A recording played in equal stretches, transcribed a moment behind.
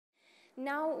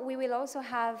Now we will also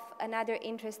have another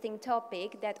interesting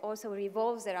topic that also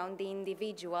revolves around the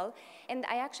individual. And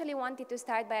I actually wanted to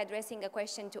start by addressing a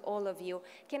question to all of you.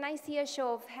 Can I see a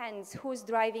show of hands who's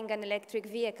driving an electric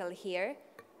vehicle here?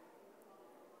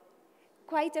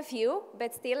 Quite a few,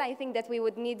 but still I think that we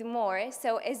would need more.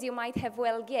 So as you might have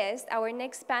well guessed, our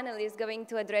next panel is going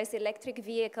to address electric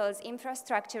vehicles,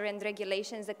 infrastructure and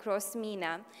regulations across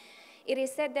MENA. It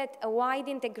is said that a wide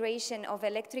integration of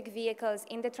electric vehicles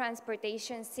in the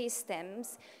transportation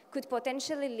systems could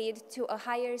potentially lead to a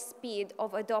higher speed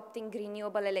of adopting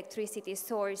renewable electricity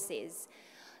sources.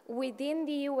 Within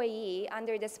the UAE,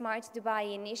 under the Smart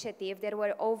Dubai initiative, there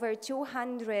were over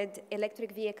 200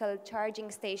 electric vehicle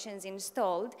charging stations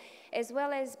installed, as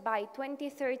well as by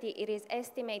 2030, it is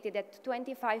estimated that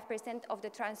 25% of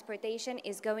the transportation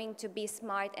is going to be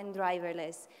smart and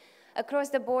driverless. Across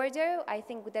the border, I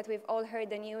think that we've all heard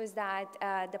the news that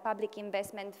the Public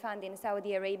Investment Fund in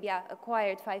Saudi Arabia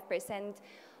acquired 5%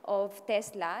 of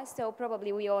Tesla, so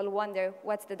probably we all wonder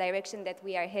what's the direction that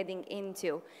we are heading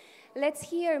into. Let's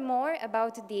hear more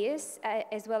about this,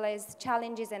 as well as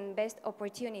challenges and best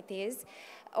opportunities,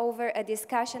 over a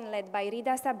discussion led by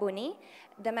Rida Sabuni,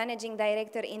 the Managing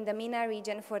Director in the MENA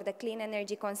region for the Clean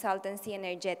Energy Consultancy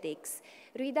Energetics.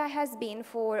 Rida has been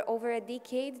for over a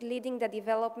decade leading the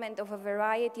development of a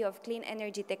variety of clean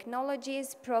energy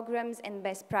technologies, programs, and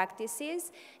best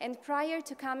practices. And prior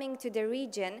to coming to the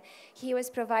region, he was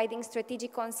providing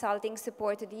strategic consulting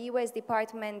support to the US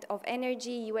Department of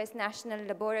Energy, US national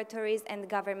laboratories, and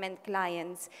government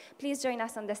clients. Please join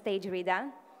us on the stage,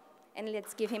 Rida. And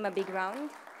let's give him a big round.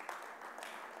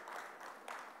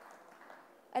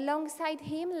 Alongside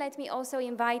him, let me also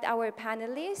invite our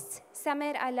panelists,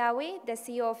 Samer Alawi, the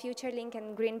CEO of FutureLink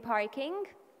and Green Parking,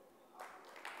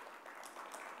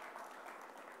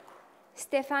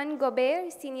 Stéphane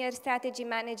Gobert, Senior Strategy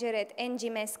Manager at NG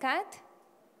Mescat,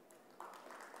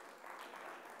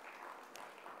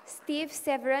 Steve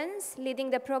Severance, leading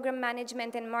the Program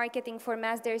Management and Marketing for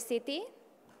Masdar City,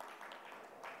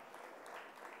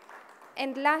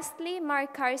 and lastly,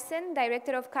 Mark Carson,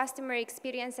 Director of Customer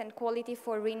Experience and Quality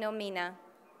for Renault MENA.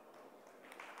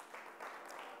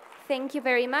 Thank you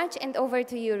very much, and over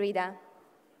to you, Rida.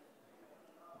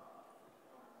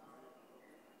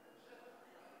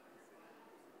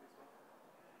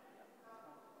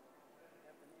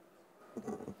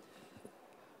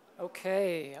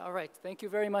 Okay, all right. Thank you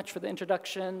very much for the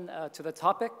introduction to the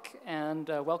topic, and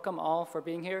welcome all for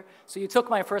being here. So you took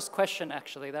my first question,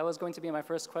 actually. That was going to be my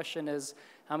first question, is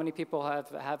how many people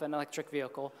have an electric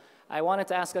vehicle? I wanted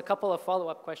to ask a couple of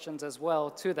follow-up questions as well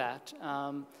to that.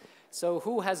 So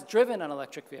who has driven an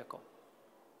electric vehicle?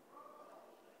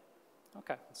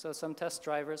 Okay, so some test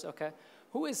drivers, okay.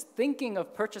 Who is thinking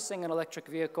of purchasing an electric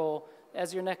vehicle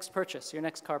as your next purchase, your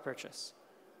next car purchase?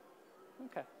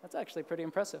 Okay, that's actually pretty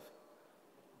impressive.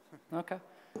 Okay,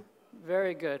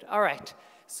 very good. All right,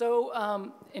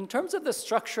 so in terms of the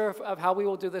structure of how we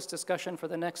will do this discussion for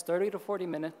the next 30 to 40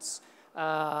 minutes,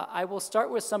 I will start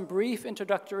with some brief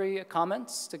introductory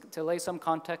comments to lay some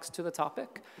context to the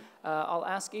topic. I'll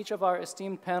ask each of our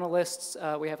esteemed panelists,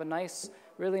 we have a nice,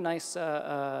 really nice set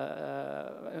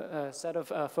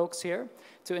of folks here,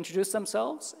 to introduce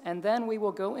themselves, and then we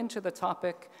will go into the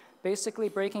topic, basically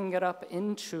breaking it up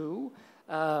into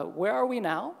where are we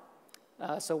now?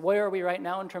 So where are we right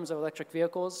now in terms of electric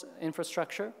vehicles,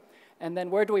 infrastructure? And then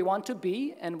where do we want to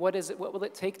be, and what will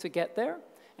it take to get there?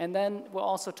 And then we'll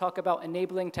also talk about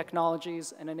enabling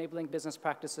technologies and enabling business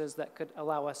practices that could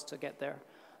allow us to get there.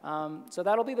 So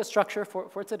that'll be the structure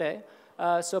for today.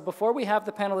 So before we have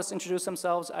the panelists introduce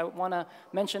themselves, I want to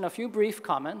mention a few brief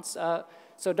comments.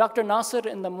 So Dr. Nasser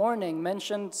in the morning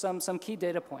mentioned some key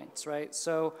data points, right?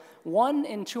 So 1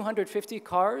 in 250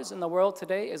 cars in the world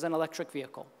today is an electric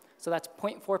vehicle. So that's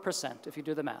 0.4% if you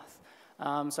do the math.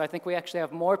 So I think we actually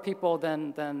have more people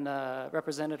than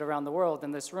represented around the world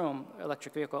in this room,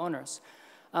 electric vehicle owners.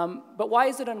 But why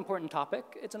is it an important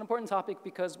topic? It's an important topic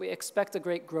because we expect a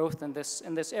great growth in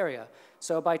this area.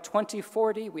 So by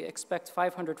 2040, we expect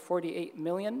 548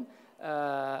 million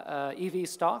EV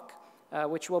stock,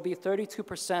 which will be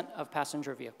 32% of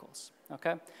passenger vehicles,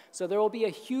 okay? So there will be a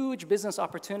huge business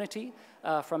opportunity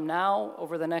from now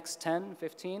over the next 10,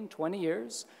 15, 20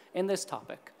 years in this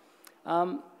topic.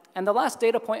 And the last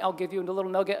data point I'll give you, a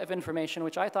little nugget of information,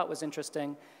 which I thought was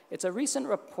interesting. It's a recent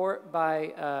report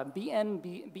by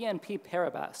BNP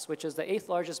Paribas, which is the 8th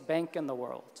largest bank in the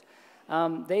world.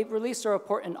 They've released a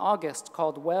report in August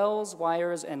called Wells,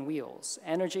 Wires, and Wheels,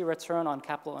 Energy Return on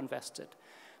Capital Invested.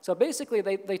 So basically,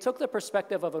 they took the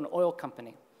perspective of an oil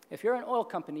company. If you're an oil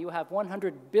company, you have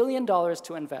 $100 billion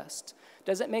to invest.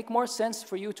 Does it make more sense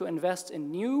for you to invest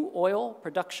in new oil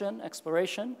production,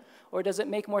 exploration, or does it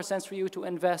make more sense for you to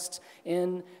invest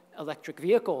in electric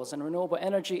vehicles and renewable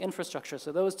energy infrastructure?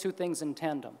 So those two things in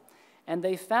tandem. And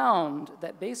they found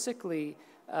that basically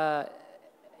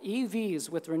EVs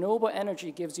with renewable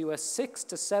energy gives you a 6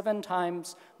 to 7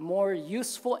 times more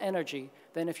useful energy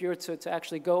than if you were to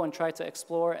actually go and try to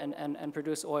explore and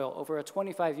produce oil over a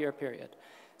 25-year period.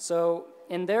 So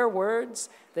in their words,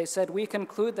 they said, we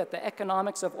conclude that the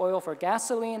economics of oil for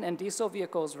gasoline and diesel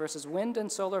vehicles versus wind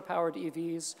and solar-powered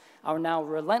EVs are now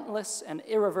relentless and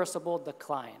irreversible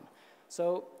decline.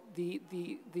 So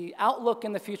the outlook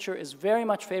in the future is very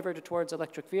much favored towards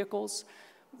electric vehicles.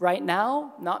 Right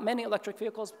now, not many electric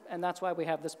vehicles, and that's why we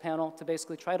have this panel to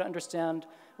basically try to understand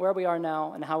where we are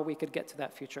now and how we could get to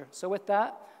that future. So with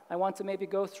that, I want to maybe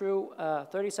go through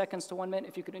 30 seconds to 1 minute.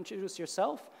 If you could introduce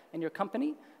yourself and your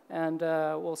company, and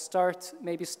we'll start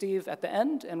maybe Steve at the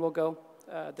end, and we'll go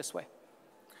this way.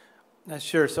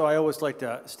 Sure. So I always like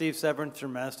to, Steve Severance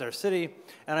from Masdar City,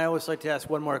 and I always like to ask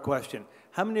one more question.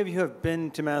 How many of you have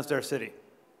been to Masdar City?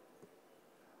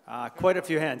 Quite a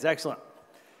few hands. Excellent.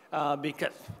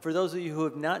 Because for those of you who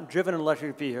have not driven an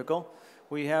electric vehicle,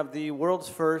 we have the world's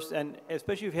first, and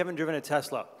especially if you haven't driven a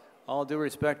Tesla, all due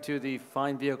respect to the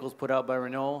fine vehicles put out by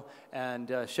Renault and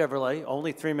Chevrolet,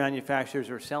 only 3 manufacturers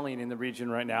are selling in the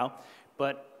region right now,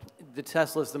 but the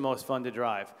Tesla is the most fun to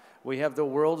drive. We have the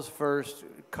world's first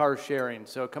car sharing,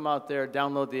 so come out there,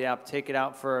 download the app, take it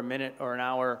out for a minute or an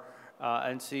hour,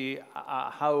 and see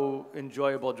how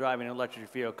enjoyable driving an electric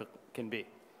vehicle can be.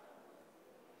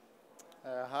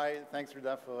 Hi, thanks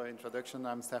Rida for the introduction.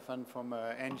 I'm Stefan from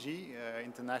ENGIE,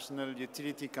 international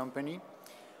utility company,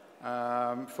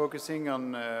 focusing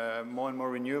on more and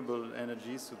more renewable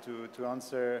energy. So to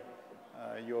answer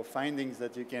your findings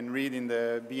that you can read in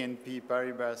the BNP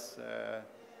Paribas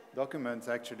documents,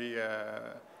 actually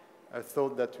a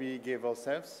thought that we gave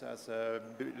ourselves as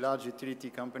large utility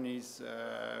companies.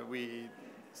 We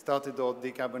started our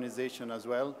decarbonization as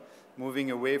well,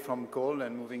 moving away from coal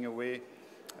and moving away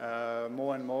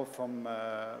more and more from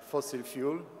fossil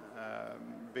fuel,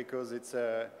 because it's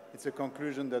a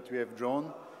conclusion that we have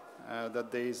drawn,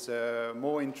 that there is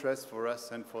more interest for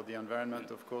us and for the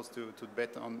environment, of course, to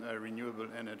bet on renewable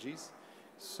energies.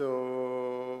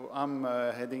 So I'm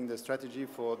heading the strategy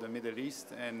for the Middle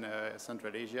East and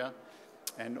Central Asia.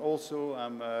 And also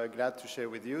I'm glad to share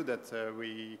with you that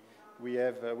we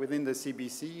have within the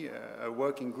CBC a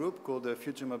working group called the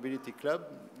Future Mobility Club,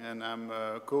 and I'm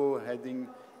co-heading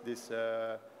this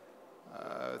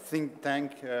think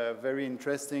tank, very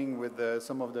interesting, with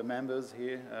some of the members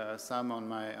here, Sam on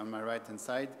my right-hand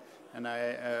side, and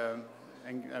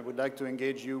I would like to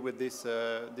engage you with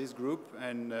this group,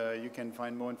 and you can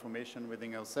find more information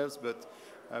within ourselves. But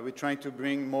we're trying to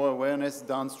bring more awareness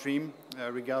downstream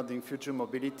regarding future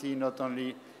mobility, not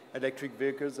only electric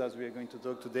vehicles, as we are going to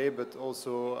talk today, but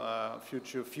also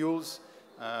future fuels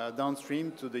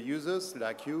downstream to the users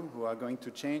like you, who are going to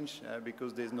change,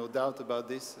 because there's no doubt about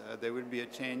this. There will be a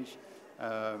change.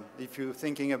 If you're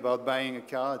thinking about buying a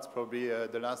car, it's probably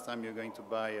the last time you're going to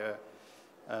buy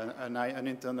an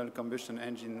internal combustion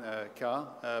engine car,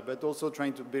 but also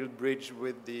trying to build bridge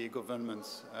with the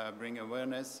governments, bring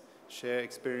awareness, share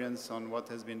experience on what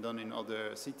has been done in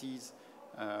other cities,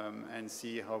 and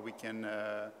see how we can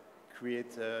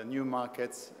create new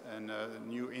markets and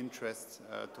new interests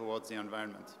towards the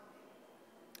environment.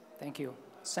 Thank you.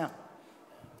 Sam.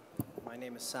 My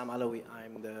name is Sam Alawi.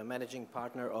 I'm the managing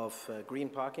partner of Green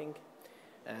Parking.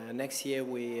 Next year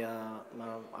we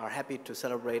are happy to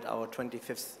celebrate our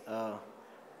 25th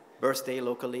birthday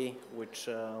locally, which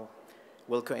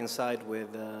will coincide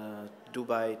with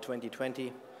Dubai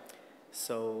 2020.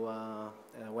 So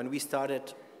when we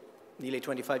started nearly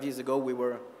 25 years ago, we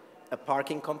were a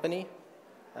parking company,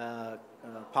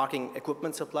 parking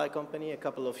equipment supply company. A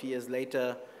couple of years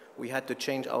later, we had to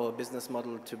change our business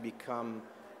model to become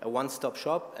a one-stop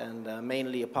shop and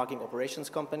mainly a parking operations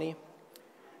company.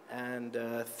 And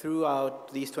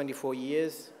throughout these 24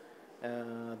 years,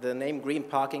 the name Green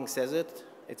Parking says it.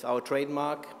 It's our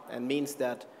trademark and means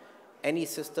that any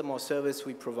system or service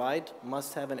we provide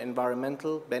must have an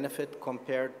environmental benefit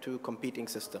compared to competing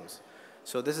systems.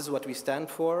 So this is what we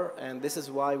stand for, and this is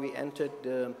why we entered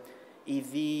the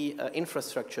EV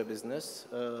infrastructure business,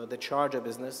 the charger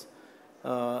business,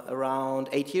 around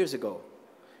 8 years ago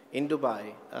in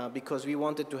Dubai, because we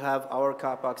wanted to have our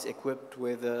car parks equipped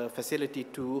with a facility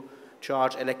to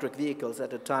charge electric vehicles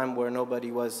at a time where nobody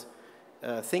was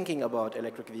thinking about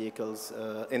electric vehicles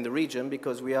in the region,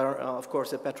 because we are, of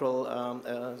course, a petrol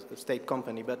state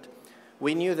company. But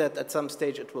We knew that at some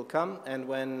stage it will come, and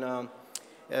when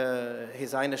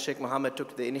His Highness Sheikh Mohammed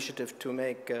took the initiative to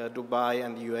make Dubai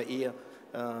and the UAE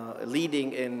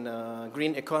leading in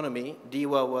green economy,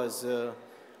 DEWA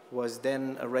was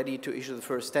then ready to issue the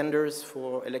first tenders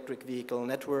for electric vehicle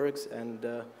networks, and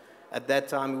at that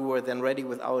time we were then ready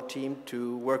with our team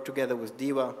to work together with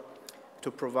DEWA to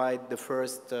provide the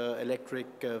first electric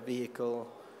vehicle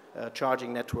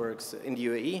charging networks in the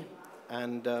UAE.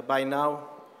 And by now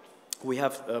we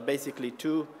have basically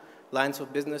two lines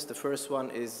of business. The first one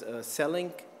is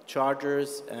selling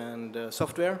chargers and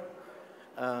software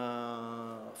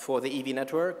for the EV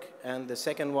network, and the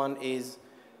second one is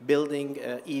building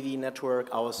an EV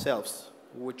network ourselves,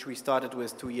 which we started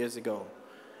with 2 years ago.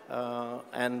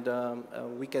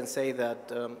 We can say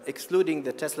that excluding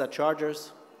the Tesla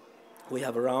chargers, we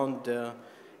have around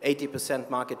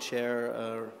 80% market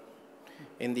share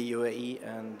in the UAE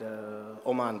and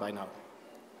Oman by now.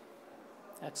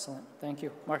 Excellent, thank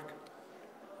you. Mark.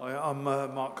 Hi, I'm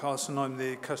Mark Carson. I'm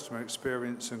the Customer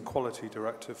Experience and Quality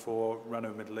Director for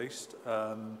Renault Middle East.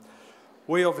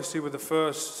 We obviously were the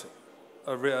first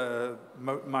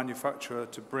manufacturer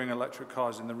to bring electric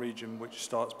cars in the region, which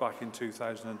starts back in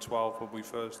 2012 when we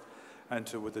first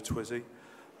entered with the Twizy.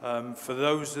 For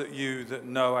those of you that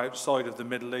know outside of the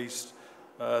Middle East,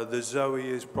 the Zoe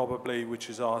is probably, which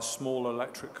is our small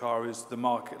electric car, is the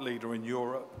market leader in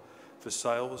Europe for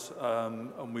sales,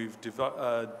 and we've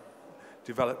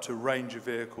developed a range of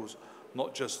vehicles,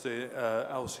 not just the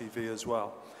LCV as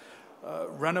well.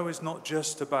 Renault is not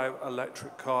just about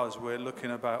electric cars. We're looking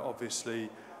about,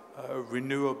 obviously,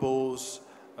 renewables,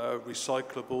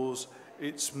 recyclables.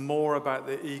 It's more about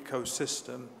the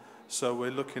ecosystem. So we're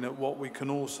looking at what we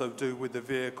can also do with the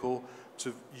vehicle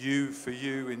for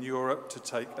you in Europe to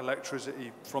take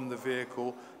electricity from the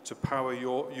vehicle to power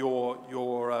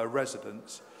your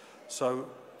residence. So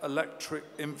electric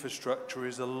infrastructure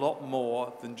is a lot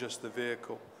more than just the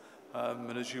vehicle.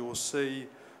 And as you will see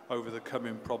over the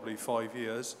coming probably 5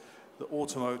 years, the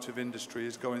automotive industry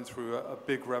is going through a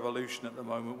big revolution at the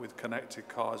moment with connected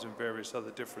cars and various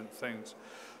other different things.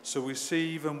 So we see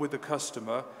even with the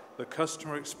customer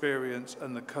experience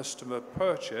and the customer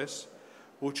purchase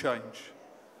will change.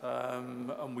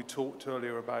 And we talked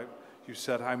earlier about, you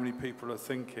said how many people are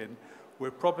thinking. We're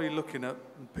probably looking at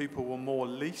people will more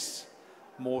lease,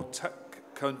 more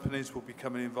tech companies will be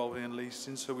becoming involved in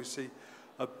leasing, so we see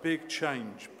a big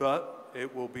change, but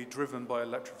it will be driven by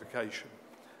electrification,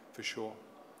 for sure.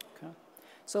 Okay.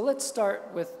 So let's start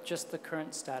with just the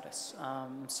current status.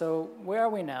 So where are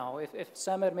we now? If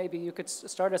Samir, maybe you could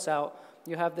start us out.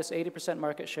 You have this 80%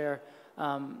 market share.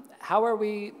 How are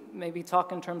we maybe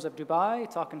talk in terms of Dubai,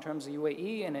 talk in terms of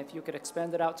UAE, and if you could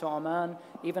expand it out to Oman,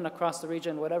 even across the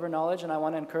region, whatever knowledge, and I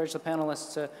want to encourage the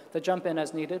panelists to jump in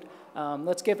as needed.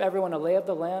 Let's give everyone a lay of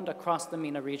the land across the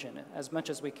MENA region as much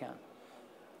as we can.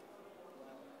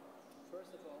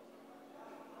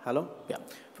 Hello? Yeah.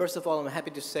 First of all, I'm happy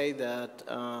to say that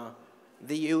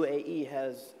the UAE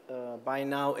has by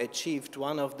now achieved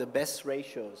one of the best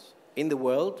ratios in the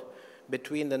world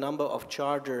between the number of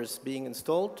chargers being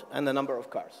installed and the number of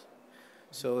cars.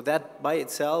 So that by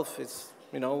itself is,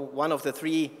 one of the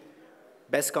 3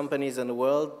 best companies in the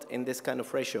world in this kind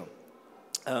of ratio.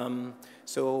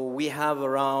 So we have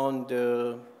around,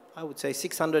 I would say,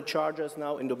 600 chargers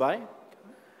now in Dubai.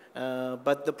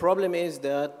 But the problem is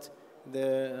that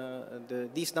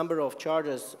this number of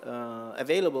chargers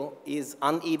available is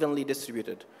unevenly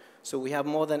distributed. So we have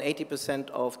more than 80%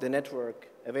 of the network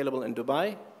available in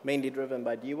Dubai, mainly driven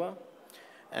by DEWA,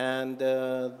 and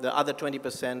the other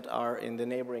 20% are in the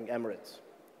neighboring Emirates.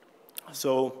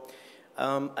 So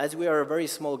as we are a very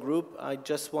small group, I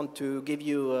just want to give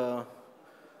you a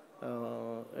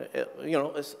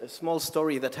small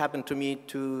story that happened to me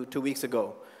two weeks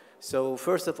ago. So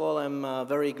first of all, I'm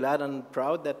very glad and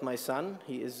proud that my son,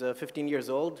 he is 15 years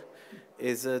old,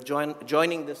 is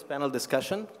joining this panel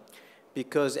discussion,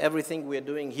 because everything we're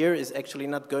doing here is actually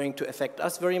not going to affect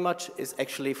us very much, it's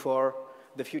actually for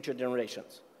the future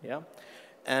generations. Yeah?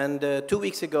 And 2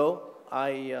 weeks ago,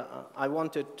 I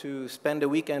wanted to spend a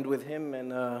weekend with him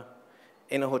in a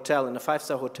hotel, in a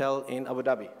 5-star hotel in Abu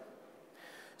Dhabi.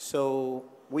 So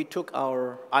we took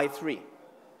our i3,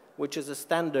 which is a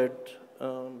standard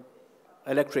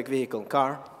electric vehicle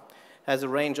car, has a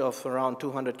range of around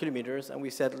 200 kilometers, and we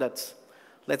said,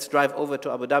 let's drive over to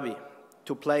Abu Dhabi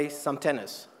to play some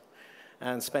tennis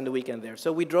and spend the weekend there.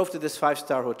 So we drove to this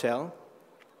 5-star hotel,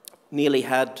 nearly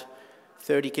had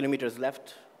 30 kilometers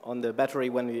left on the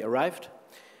battery when we arrived,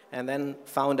 and then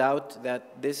found out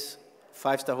that this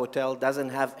 5-star hotel doesn't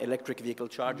have electric vehicle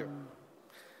charger.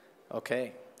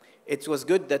 Okay. It was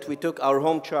good that we took our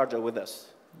home charger with us,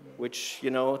 which,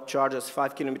 you know, charges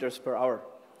 5 kilometers per hour.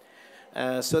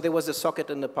 So there was a socket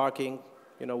in the parking,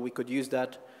 you know, we could use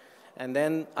that. And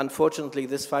then, unfortunately,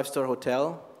 this 5-star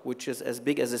hotel, which is as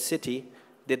big as a city,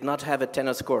 did not have a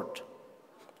tennis court.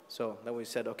 So then we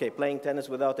said, okay, playing tennis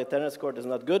without a tennis court is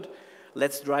not good.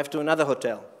 Let's drive to another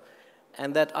hotel.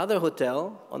 And that other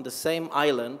hotel on the same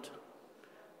island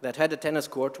that had a tennis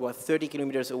court was 30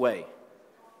 kilometers away.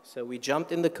 So we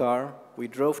jumped in the car, we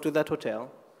drove to that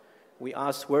hotel, we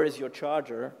asked, where is your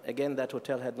charger? Again, that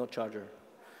hotel had no charger.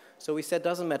 So we said,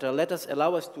 doesn't matter,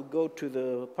 allow us to go to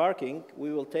the parking,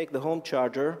 we will take the home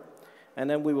charger, and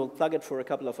then we will plug it for a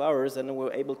couple of hours, and then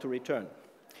we're able to return.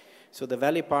 So the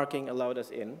valet parking allowed us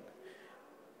in.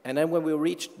 And then when we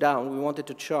reached down, we wanted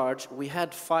to charge, we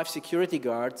had 5 security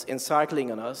guards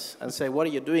encircling on us and say, what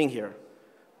are you doing here?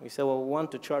 We said, well, we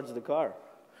want to charge the car.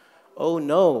 Oh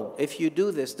no, if you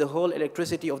do this, the whole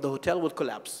electricity of the hotel will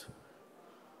collapse.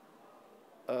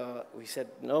 We said,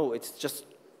 no, it's just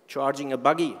charging a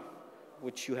buggy,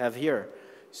 which you have here.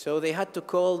 So they had to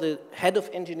call the head of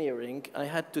engineering. I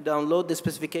had to download the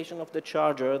specification of the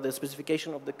charger, the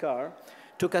specification of the car.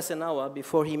 Took us an hour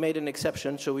before he made an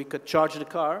exception so we could charge the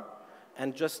car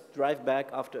and just drive back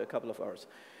after a couple of hours.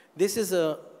 This is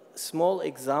a small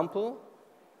example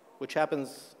which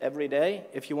happens every day.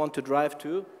 If you want to drive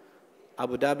to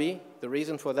Abu Dhabi, the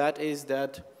reason for that is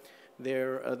that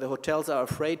the hotels are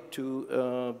afraid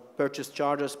to purchase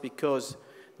chargers because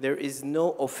there is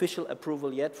no official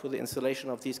approval yet for the installation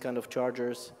of these kind of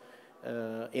chargers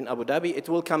in Abu Dhabi. It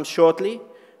will come shortly,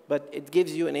 but it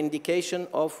gives you an indication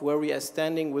of where we are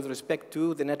standing with respect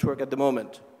to the network at the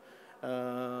moment.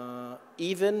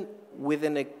 Even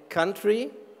within a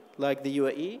country like the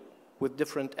UAE with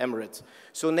different emirates.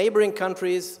 So neighboring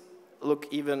countries look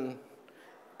even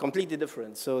completely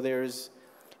different. So there's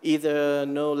either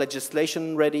no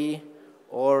legislation ready,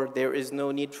 or there is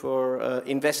no need for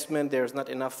investment, there's not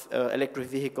enough electric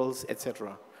vehicles,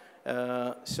 etc.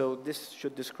 So this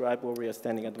should describe where we are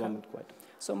standing at the moment quite.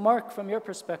 So Mark, from your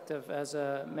perspective as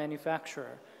a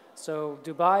manufacturer, so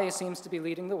Dubai seems to be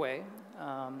leading the way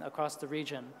across the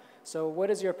region. So what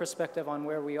is your perspective on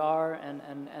where we are,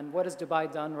 and what has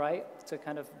Dubai done right to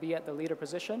kind of be at the leader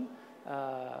position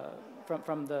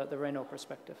from the Renault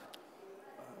perspective?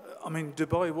 I mean,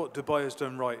 what Dubai has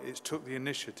done right, it's took the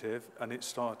initiative and it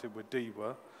started with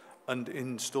DEWA and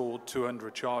installed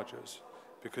 200 chargers,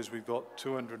 because we've got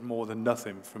 200 more than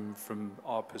nothing from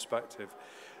our perspective.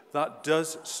 That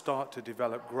does start to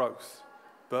develop growth,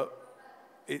 but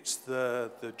it's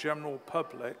the general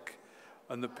public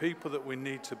and the people that we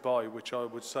need to buy, which I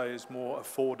would say is more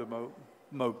affordable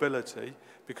mobility,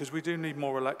 because we do need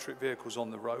more electric vehicles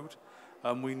on the road,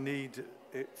 and we need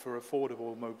it for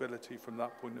affordable mobility from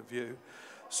that point of view.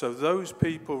 So those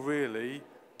people really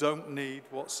don't need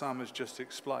what Sam has just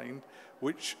explained,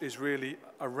 which is really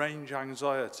a range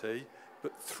anxiety,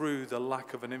 but through the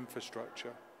lack of an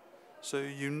infrastructure. So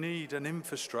you need an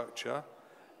infrastructure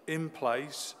in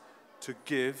place to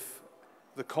give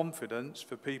the confidence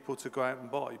for people to go out and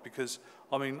buy. Because,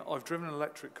 I mean, I've driven an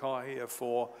electric car here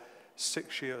for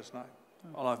 6 years now,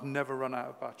 and I've never run out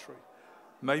of battery.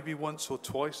 Maybe once or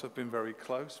twice I've been very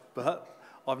close, but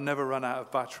I've never run out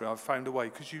of battery. I've found a way,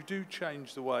 because you do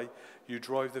change the way you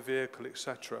drive the vehicle,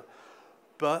 etc.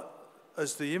 But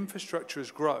as the infrastructure has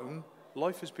grown,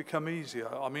 life has become easier.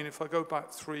 I mean, if I go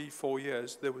back 3-4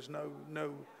 years, there was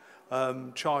no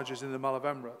charges in the Mall of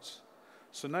Emirates.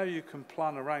 So now you can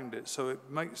plan around it. So it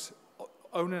makes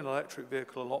owning an electric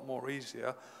vehicle a lot more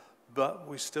easier, but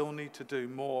we still need to do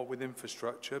more with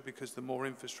infrastructure, because the more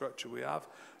infrastructure we have,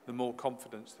 the more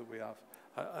confidence that we have.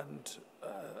 And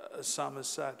as Sam has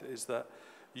said, is that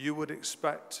you would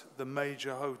expect the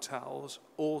major hotels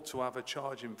all to have a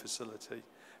charging facility,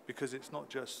 because it's not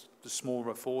just the small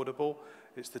affordable,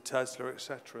 it's the Tesla,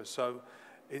 etc. So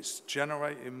it's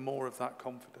generating more of that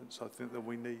confidence, I think, that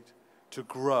we need to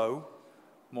grow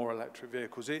more electric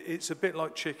vehicles. It's a bit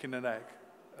like chicken and egg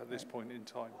at this point in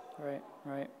time. Right,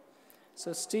 right.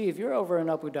 So Steve, you're over in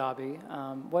Abu Dhabi.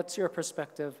 What's your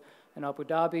perspective in Abu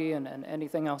Dhabi, and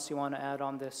anything else you want to add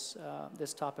on this,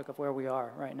 this topic of where we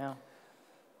are right now?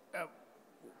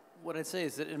 What I'd say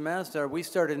is that in Masdar, we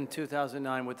started in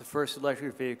 2009 with the first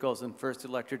electric vehicles and first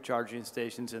electric charging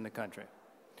stations in the country.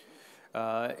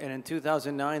 And in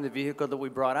 2009, the vehicle that we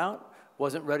brought out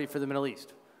wasn't ready for the Middle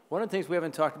East. One of the things we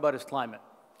haven't talked about is climate,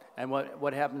 and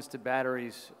what happens to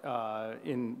batteries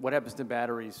in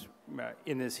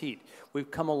this heat.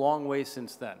 We've come a long way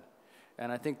since then.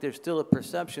 And I think there's still a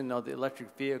perception, though, the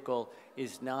electric vehicle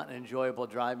is not an enjoyable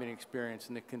driving experience,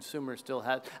 and the consumer still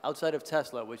has, outside of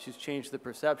Tesla, which has changed the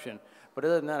perception. But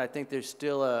other than that, I think there's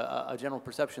still a general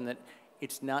perception that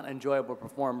it's not an enjoyable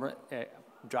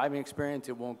driving experience.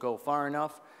 It won't go far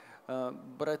enough.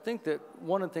 But I think that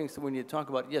one of the things that we need to talk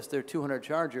about, yes, there are 200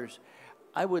 chargers.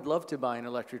 I would love to buy an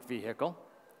electric vehicle.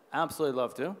 Absolutely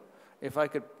love to. If I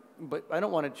could, but I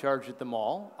don't want to charge at the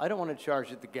mall. I don't want to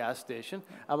charge at the gas station.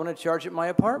 I want to charge at my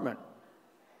apartment.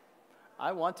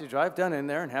 I want to drive down in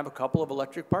there and have a couple of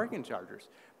electric parking chargers.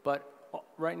 But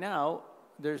right now,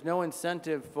 there's no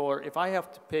incentive for, if I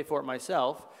have to pay for it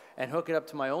myself and hook it up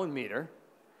to my own meter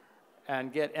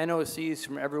and get NOCs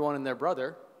from everyone and their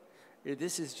brother,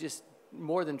 this is just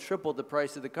more than triple the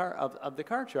price of the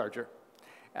car charger.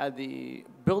 The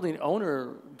building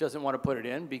owner doesn't want to put it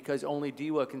in because only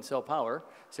DEWA can sell power.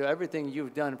 So everything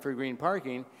you've done for green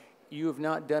parking, you have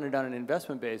not done it on an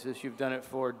investment basis. You've done it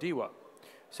for DEWA.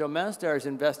 So Mazdar's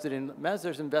invested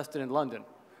in London,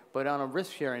 but on a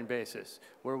risk-sharing basis,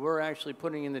 where we're actually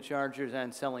putting in the chargers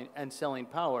and selling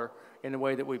power in a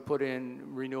way that we put in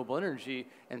renewable energy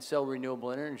and sell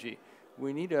renewable energy.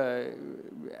 We need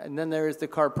and then there is the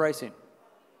car pricing.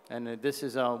 And this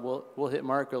is we'll hit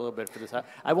Mark a little bit for this.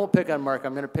 I won't pick on Mark.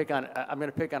 I'm going to pick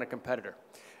on a competitor,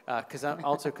 because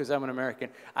I'm an American.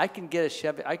 I can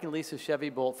lease a Chevy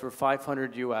Bolt for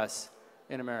 $500 US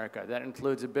in America. That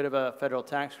includes a bit of a federal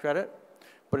tax credit,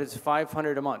 but it's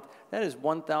 $500 a month. That is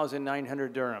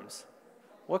 1,900 dirhams.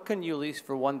 What can you lease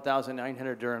for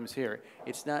 1,900 dirhams here?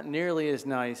 It's not nearly as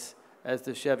nice as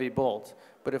the Chevy Bolt,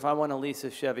 but if I want to lease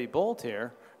a Chevy Bolt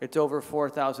here, it's over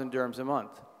 4,000 dirhams a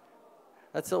month.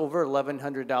 That's over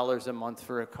 $1,100 a month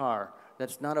for a car.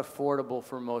 That's not affordable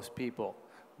for most people.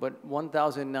 But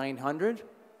 1,900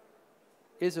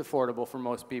 is affordable for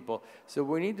most people. So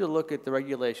we need to look at the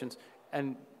regulations.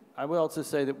 And I will also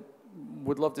say that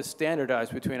would love to standardize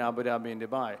between Abu Dhabi and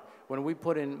Dubai. When we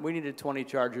put in, we needed 20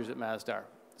 chargers at Masdar.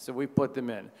 So we put them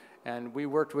in. And we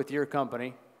worked with your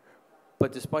company.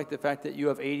 But despite the fact that you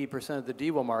have 80% of the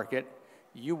DEWA market,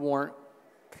 you weren't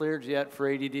cleared yet for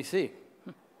ADDC.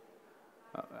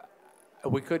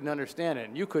 We couldn't understand it,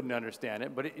 and you couldn't understand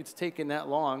it, but it's taken that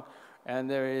long, and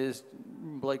there is,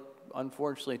 like,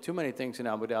 unfortunately, too many things in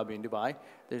Abu Dhabi and Dubai.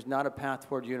 There's not a path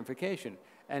toward unification.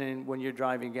 And when you're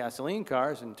driving gasoline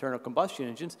cars, internal combustion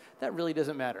engines, that really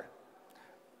doesn't matter.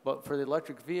 But for the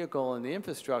electric vehicle and the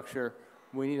infrastructure,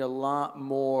 we need a lot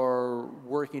more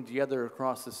working together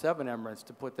across the 7 Emirates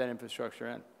to put that infrastructure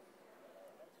in.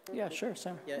 Yeah, sure,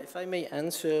 Sam. Yeah, if I may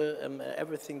answer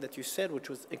everything that you said, which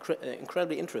was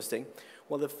incredibly interesting.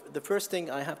 Well, the first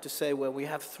thing I have to say, well, we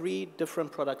have 3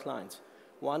 different product lines.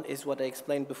 One is what I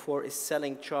explained before, is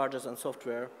selling chargers and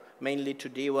software, mainly to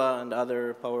DEWA and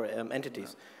other power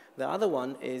entities. The other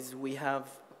one is we have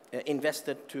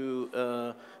invested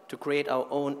to create our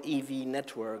own EV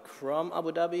network from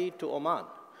Abu Dhabi to Oman.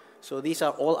 So these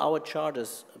are all our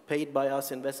chargers, paid by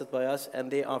us, invested by us,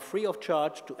 and they are free of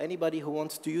charge to anybody who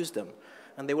wants to use them.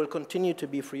 And they will continue to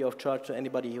be free of charge to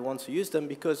anybody who wants to use them,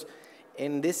 because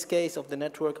in this case of the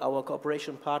network, our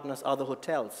cooperation partners are the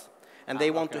hotels. And they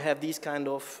want to have these kind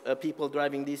of people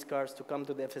driving these cars to come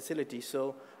to their facility,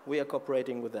 so we are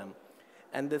cooperating with them.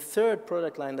 And the third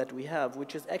product line that we have,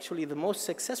 which is actually the most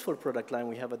successful product line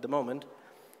we have at the moment,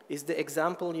 is the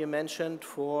example you mentioned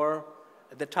for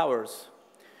the towers.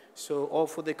 So, or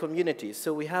for the communities.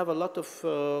 So we have a lot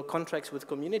of contracts with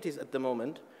communities at the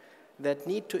moment that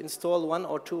need to install 1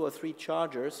 or 2 or 3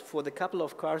 chargers for the couple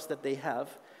of cars that they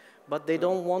have, but they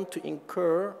don't want to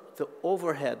incur the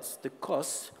overheads, the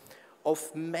costs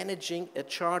of managing a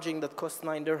charging that costs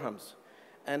 9 dirhams.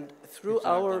 And through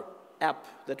our app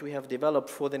that we have developed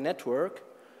for the network,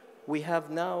 we have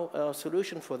now a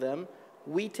solution for them.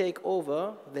 We take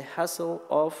over the hassle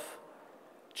of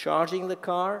charging the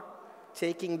car,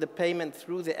 taking the payment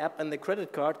through the app and the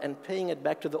credit card and paying it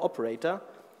back to the operator,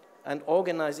 and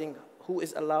organizing who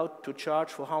is allowed to charge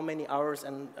for how many hours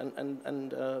and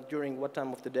during what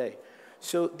time of the day.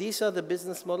 So these are the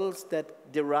business models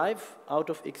that derive out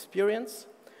of experience,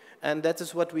 and that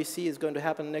is what we see is going to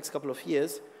happen in the next couple of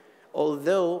years,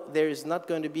 although there is not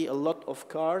going to be a lot of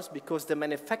cars because the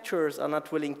manufacturers are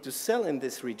not willing to sell in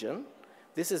this region.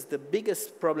 This is the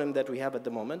biggest problem that we have at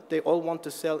the moment. They all want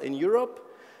to sell in Europe,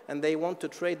 and they want to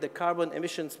trade the carbon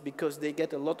emissions because they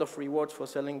get a lot of rewards for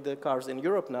selling the cars in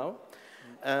Europe now.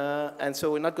 And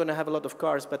so we're not going to have a lot of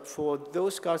cars, but for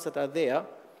those cars that are there,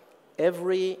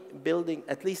 every building,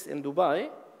 at least in Dubai,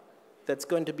 that's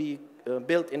going to be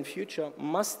built in future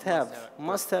must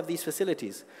have these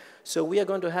facilities. So we are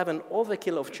going to have an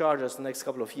overkill of chargers in the next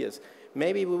couple of years.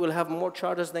 Maybe we will have more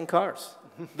chargers than cars.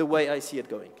 the way I see it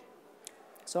going.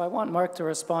 So I want Mark to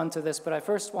respond to this, but I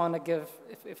first want to give,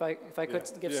 if I could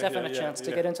give Stefan a chance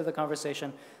to get into the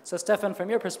conversation. So Stefan, from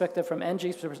your perspective, from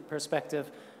NG's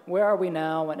perspective, where are we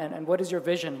now, and what is your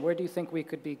vision? Where do you think we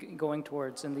could be going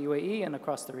towards in the UAE and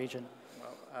across the region?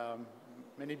 Well,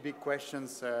 many big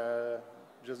questions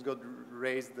just got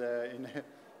raised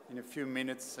in a few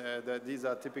minutes. These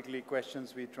are typically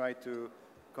questions we try to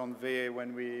convey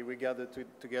when we gather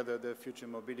together the Future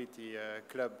Mobility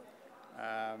Club.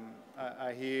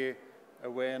 I hear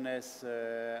awareness,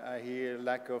 I hear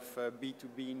lack of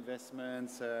B2B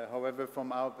investments. However,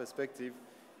 from our perspective,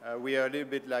 we are a little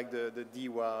bit like the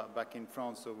DIWA back in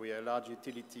France, so we are a large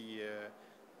utility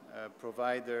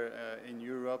provider in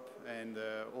Europe and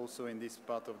also in this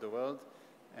part of the world.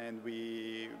 And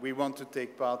we want to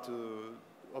take part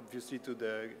obviously to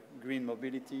the green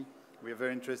mobility. We are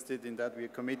very interested in that. We are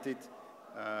committed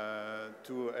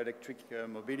to electric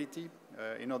mobility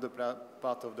in other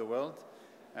parts of the world.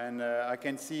 And I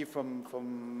can see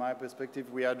from my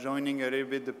perspective, we are joining a little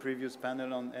bit the previous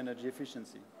panel on energy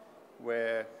efficiency,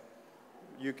 where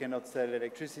you cannot sell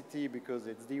electricity because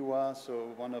it's DIWA,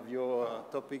 so one of your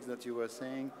topics that you were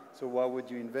saying. So why would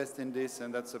you invest in this?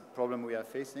 And that's a problem we are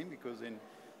facing, because in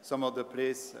some other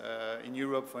place, in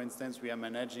Europe, for instance, we are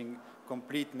managing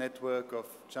complete network of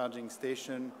charging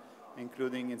station,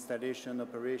 including installation,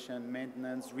 operation,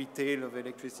 maintenance, retail of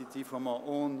electricity from our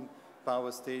own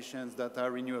power stations that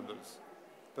are renewables.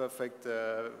 Perfect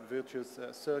virtuous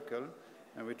circle.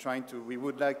 And we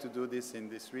would like to do this in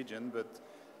this region, but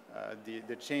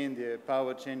the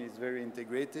power chain is very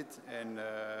integrated, and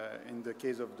in the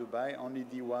case of Dubai, only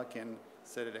DIWA can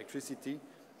sell electricity.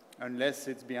 Unless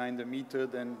it's behind the meter,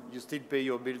 then you still pay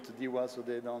your bill to DIWA, so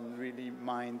they don't really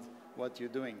mind what you're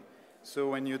doing. So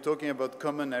when you're talking about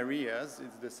common areas,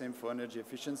 it's the same for energy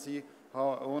efficiency.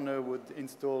 Our owner would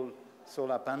install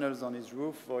solar panels on his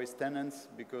roof for his tenants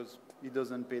because he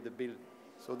doesn't pay the bill.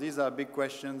 So these are big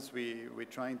questions we're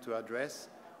trying to address.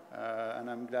 And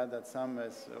I'm glad that Sam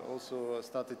has also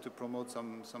started to promote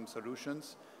some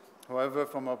solutions. However,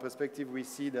 from our perspective, we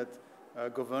see that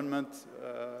government,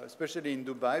 especially in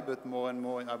Dubai, but more and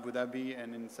more in Abu Dhabi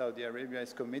and in Saudi Arabia,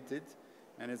 is committed,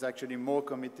 and is actually more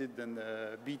committed than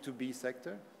the B2B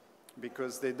sector,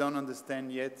 because they don't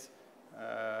understand yet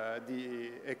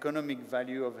the economic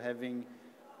value of having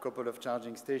a couple of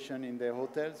charging stations in their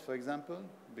hotels, for example,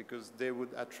 because they would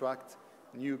attract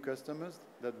new customers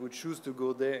that would choose to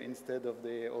go there instead of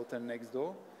the hotel next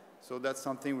door. So that's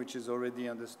something which is already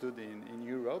understood in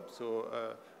Europe.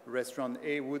 So restaurant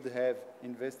A would have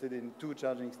invested in 2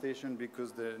 charging stations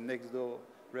because the next door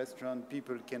restaurant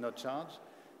people cannot charge.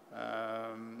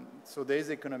 So there is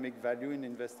economic value in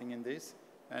investing in this.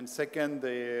 And second,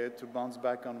 to bounce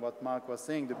back on what Mark was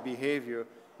saying, the behavior,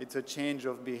 it's a change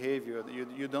of behavior.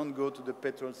 You don't go to the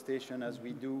petrol station as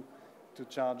we do to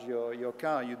charge your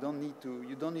car. You don't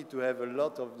need to have a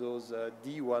lot of those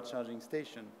DIWA charging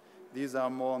stations. These are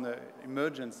more on an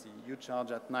emergency. You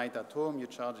charge at night at home, you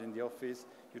charge in the office,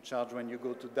 you charge when you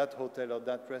go to that hotel or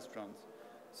that restaurant.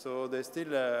 So there's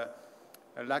still a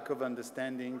lack of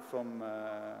understanding from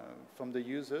the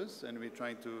users, and we're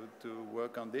trying to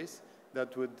work on this.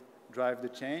 That would drive the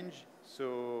change,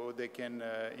 so they can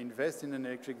invest in an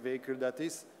electric vehicle that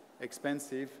is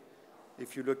expensive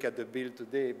if you look at the bill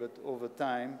today, but over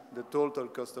time, the total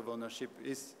cost of ownership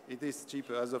is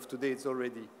cheaper. As of today, it's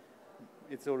already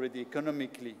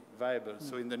economically viable.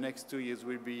 So in the next 2 years,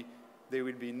 there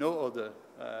will be no other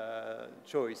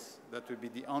choice. That will be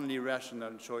the only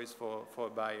rational choice for a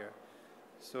buyer.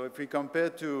 So if we compare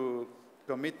to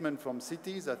commitment from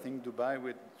cities, I think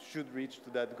Dubai should reach to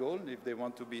that goal if they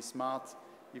want to be smart,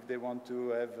 if they want to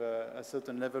have a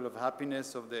certain level of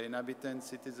happiness of the inhabitants,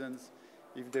 citizens,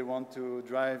 if they want to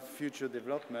drive future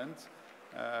development,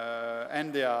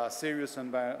 and they are serious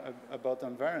about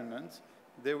environment,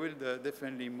 they will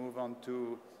definitely move on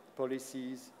to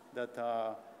policies that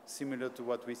are similar to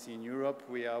what we see in Europe.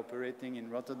 We are operating in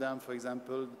Rotterdam, for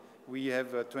example. We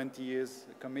have a 20 years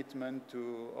commitment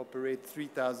to operate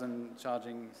 3,000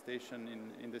 charging stations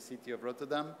in the city of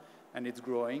Rotterdam, and it's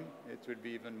growing. It will be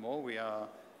even more. We are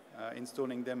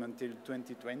installing them until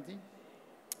 2020.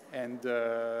 And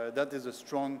that is a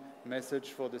strong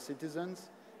message for the citizens.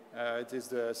 It is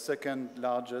the second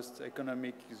largest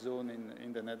economic zone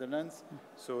in the Netherlands.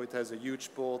 So it has a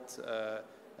huge port,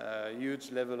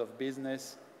 huge level of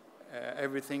business.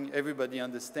 Everybody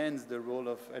understands the role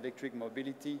of electric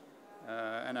mobility.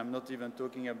 And I'm not even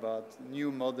talking about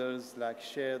new models like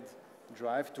shared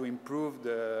drive to improve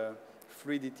the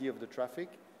fluidity of the traffic.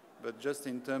 But just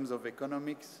in terms of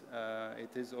economics,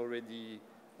 it is already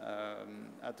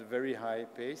at a very high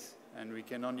pace, and we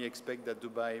can only expect that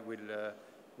Dubai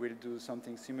will do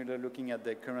something similar looking at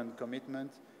their current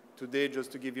commitment. Today,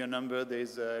 just to give you a number,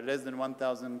 there's less than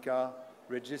 1,000 car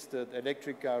registered,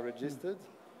 electric car registered,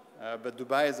 but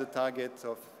Dubai has a target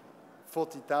of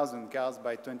 40,000 cars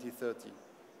by 2030.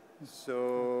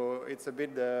 So it's a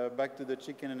bit back to the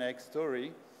chicken and egg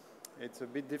story. It's a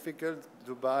bit difficult.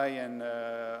 Dubai and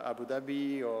Abu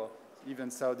Dhabi or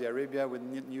even Saudi Arabia with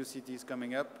new cities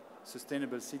coming up,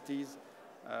 sustainable cities,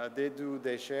 they do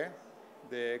their share.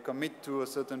 They commit to a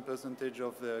certain percentage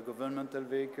of the governmental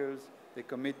vehicles. They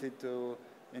committed to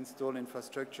install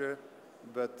infrastructure,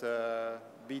 but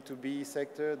B2B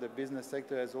sector, the business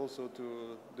sector has also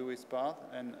to do its part,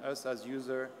 and us as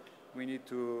user, we need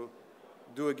to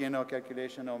do again our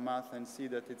calculation, our math, and see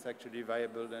that it's actually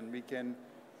viable, and we can,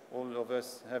 all of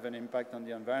us, have an impact on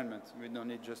the environment. We don't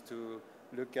need just to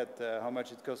look at how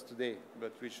much it costs today,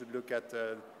 but we should look at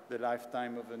the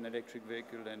lifetime of an electric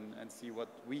vehicle and see what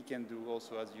we can do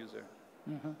also as user.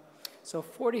 Mm-hmm. So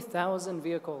 40,000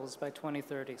 vehicles by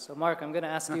 2030. So Mark, I'm going to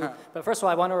ask you, but first of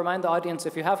all, I want to remind the audience,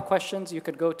 if you have questions, you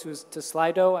could go to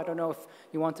Slido. I don't know if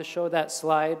you want to show that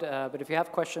slide, but if you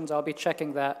have questions, I'll be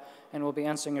checking that and we'll be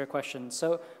answering your questions.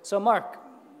 So Mark,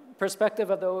 perspective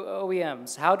of the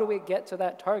OEMs, how do we get to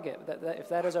that target? If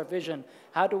that is our vision,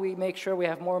 how do we make sure we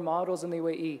have more models in the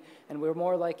UAE and we're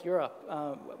more like Europe?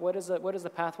 What is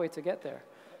the pathway to get there?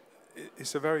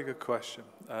 It's a very good question,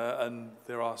 and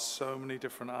there are so many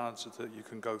different answers that you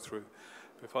can go through.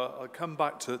 If I come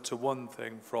back to one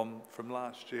thing from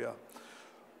last year,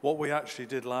 what we actually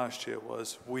did last year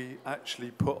was we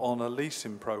actually put on a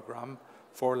leasing program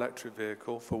for electric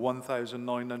vehicle for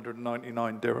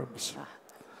 1,999 dirhams.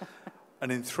 And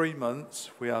in 3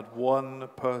 months, we had one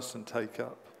person take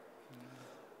up.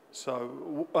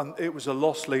 So it was a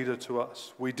loss leader to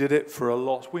us. We did it for a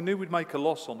loss. We knew we'd make a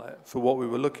loss on it for what we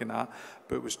were looking at,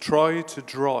 but it was try to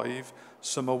drive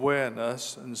some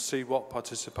awareness and see what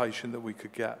participation that we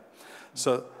could get.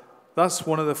 So that's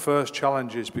one of the first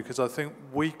challenges, because I think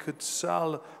we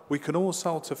can all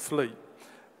sell to fleet,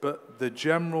 but the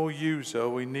general user,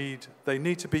 they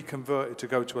need to be converted to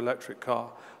go to electric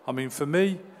car. I mean, for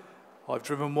me, I've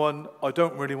driven one. I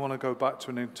don't really want to go back to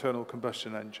an internal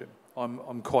combustion engine.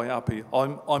 I'm quite happy.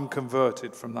 I'm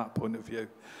converted from that point of view.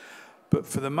 But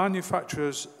for the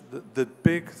manufacturers, the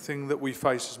big thing that we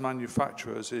face as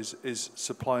manufacturers is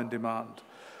supply and demand.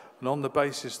 And on the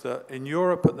basis that in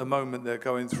Europe at the moment, they're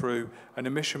going through an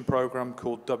emission program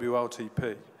called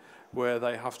WLTP, where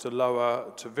they have to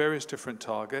lower to various different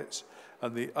targets.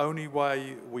 And the only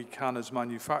way we can, as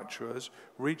manufacturers,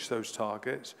 reach those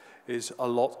targets is a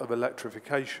lot of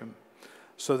electrification.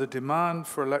 So the demand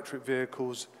for electric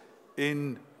vehicles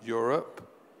in Europe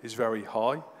is very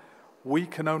high. We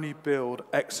can only build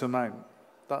X amount.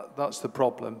 That's the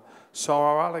problem. So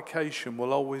our allocation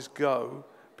will always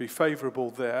be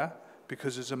favorable there,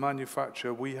 because as a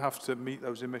manufacturer, we have to meet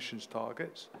those emissions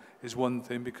targets, is one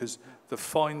thing, because the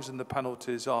fines and the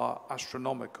penalties are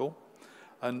astronomical.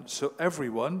 And so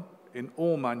everyone, in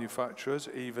all manufacturers,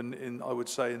 even in, I would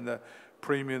say, in the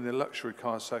premium, the luxury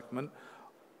car segment,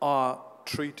 are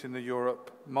treating the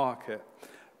Europe market.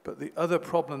 But the other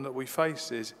problem that we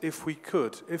face is if we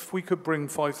could bring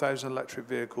 5,000 electric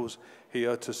vehicles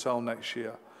here to sell next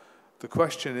year, the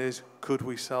question is, could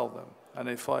we sell them? And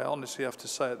if I honestly have to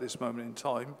say at this moment in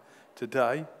time,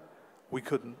 today, we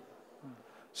couldn't.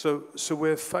 So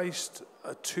we're faced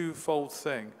a twofold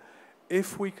thing.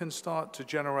 If we can start to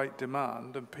generate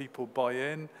demand and people buy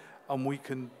in and we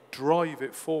can drive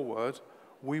it forward,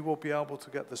 we will be able to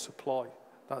get the supply.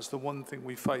 That's the one thing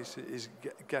we face, is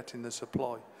getting the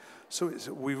supply. So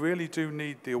we really do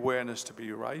need the awareness to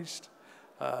be raised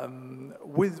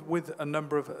with a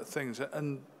number of things.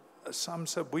 And as Sam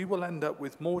said, we will end up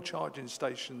with more charging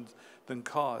stations than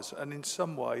cars. And in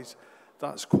some ways,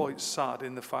 that's quite sad,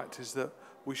 in the fact is that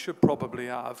we should probably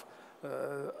have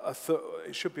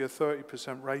it should be a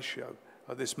 30% ratio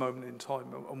at this moment in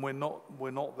time, and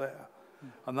we're not there.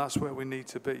 And that's where we need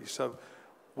to be. So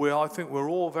I think we're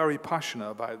all very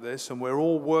passionate about this, and we're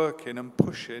all working and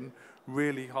pushing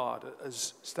really hard.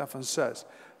 As Stefan says,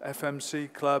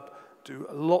 FMC Club do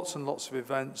lots and lots of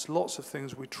events, lots of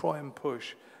things we try and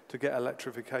push to get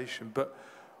electrification. But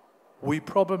we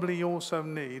probably also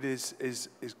need is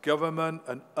government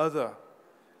and other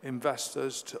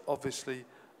investors to obviously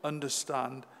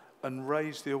understand and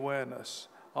raise the awareness.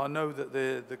 I know that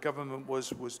the government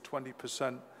was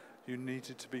 20%. You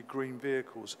needed to be green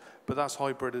vehicles, but that's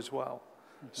hybrid as well.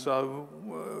 Mm-hmm.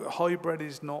 So hybrid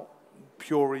is not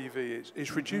pure EV.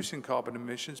 It's reducing carbon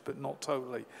emissions, but not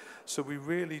totally. So we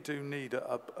really do need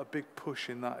a big push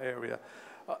in that area.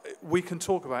 we can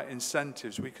talk about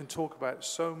incentives, we can talk about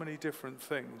so many different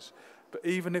things, but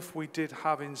even if we did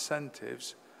have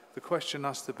incentives, the question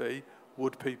has to be,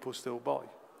 would people still buy?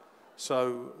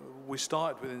 So we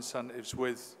started with incentives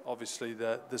with, obviously,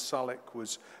 the SALIC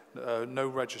was no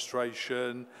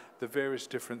registration, the various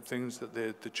different things that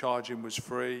the charging was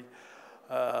free.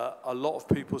 A lot of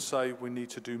people say we need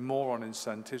to do more on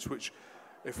incentives, which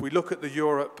if we look at the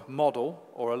Europe model,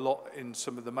 or a lot in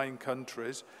some of the main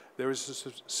countries, there is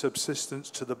a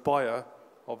subsistence to the buyer,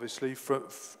 obviously,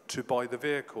 to buy the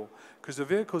vehicle, because the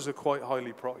vehicles are quite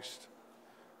highly priced.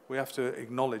 We have to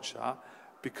acknowledge that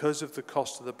because of the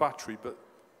cost of the battery, but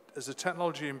as the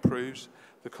technology improves,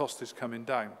 the cost is coming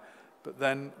down. But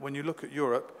then when you look at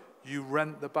Europe, you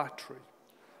rent the battery.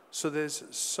 So there's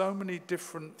so many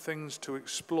different things to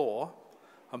explore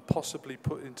and possibly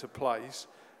put into place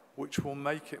which will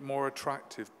make it more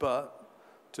attractive. But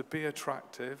to be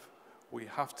attractive, we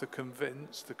have to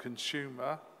convince the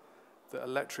consumer that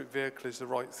electric vehicle is the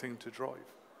right thing to drive.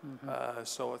 Mm-hmm.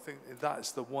 So I think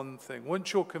that's the one thing.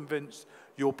 Once you're convinced,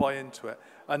 you'll buy into it.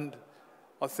 And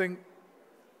I think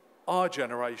our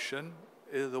generation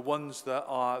are the ones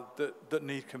that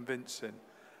need convincing.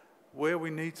 Where we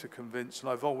need to convince, and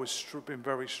I've always been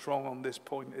very strong on this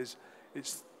point, is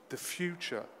it's the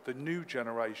future, the new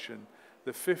generation,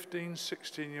 the 15,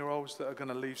 16-year-olds that are going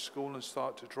to leave school and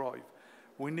start to drive.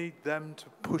 We need them to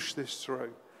push this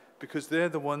through, because they're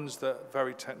the ones that are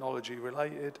very technology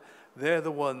related. They're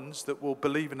the ones that will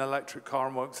believe in an electric car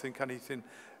and won't think anything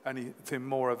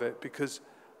more of it, because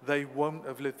they won't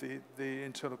have lived the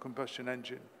internal combustion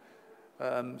engine.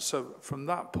 So from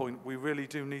that point, we really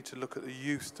do need to look at the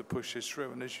youth to push this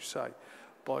through. And as you say,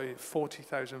 by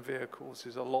 40,000 vehicles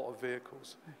is a lot of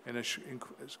vehicles in a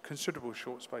considerable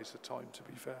short space of time, to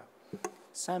be fair.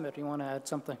 Samir, you want to add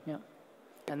something? Yeah.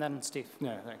 And then Steve.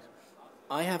 Yeah, thanks.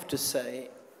 I have to say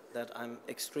that I'm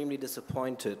extremely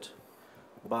disappointed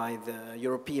by the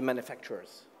European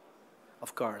manufacturers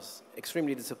of cars.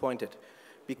 Extremely disappointed.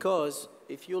 Because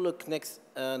if you look next,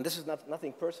 this is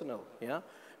nothing personal, yeah?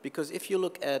 Because if you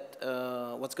look at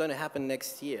what's going to happen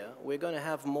next year, we're going to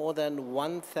have more than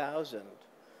 1,000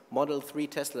 Model 3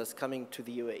 Teslas coming to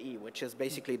the UAE, which is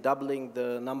basically doubling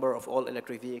the number of all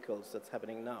electric vehicles that's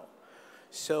happening now.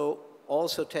 So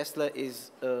also Tesla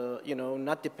is,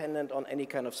 not dependent on any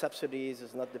kind of subsidies.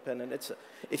 It's not dependent.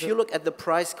 If you look at the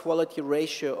price-quality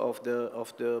ratio of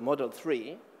the Model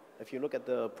 3, if you look at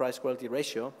the price-quality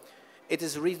ratio, it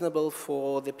is reasonable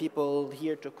for the people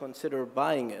here to consider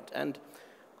buying it. And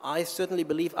I certainly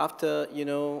believe, after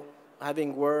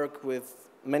having worked with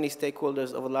many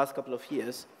stakeholders over the last couple of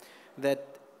years,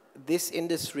 that this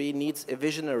industry needs a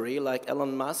visionary like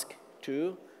Elon Musk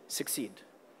to succeed.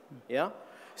 Yeah.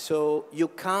 So you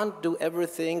can't do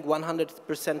everything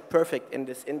 100% perfect in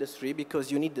this industry,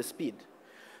 because you need the speed.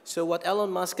 So what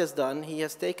Elon Musk has done, he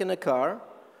has taken a car,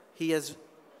 he has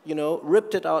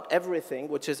ripped it out, everything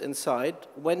which is inside,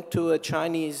 went to a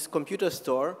Chinese computer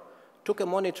store, took a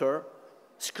monitor,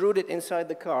 screwed it inside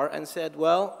the car, and said,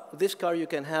 well, this car you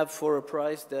can have for a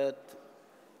price that,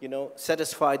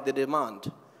 satisfied the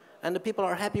demand. And the people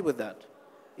are happy with that.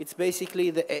 It's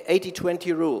basically the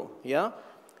 80-20 rule, yeah?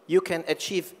 You can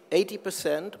achieve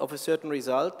 80% of a certain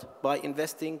result by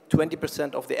investing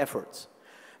 20% of the efforts.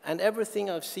 And everything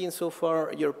I've seen so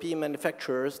far, European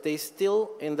manufacturers, they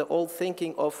still in the old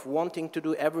thinking of wanting to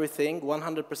do everything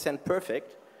 100%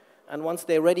 perfect. And once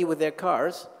they're ready with their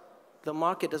cars, the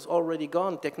market is already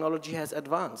gone. Technology has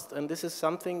advanced. And this is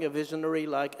something a visionary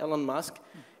like Elon Musk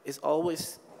is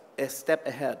always a step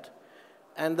ahead.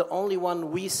 And the only one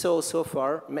we saw so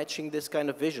far matching this kind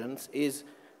of visions is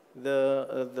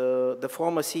the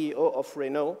former CEO of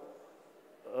Renault,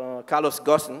 Carlos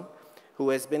Ghosn, who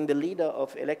has been the leader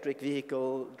of electric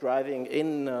vehicle driving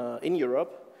in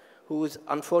Europe, who is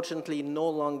unfortunately no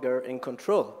longer in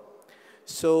control.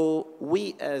 So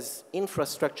we as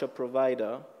infrastructure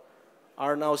provider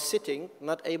are now sitting,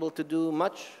 not able to do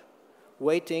much,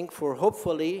 waiting for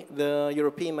hopefully the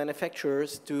European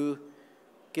manufacturers to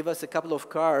give us a couple of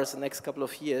cars the next couple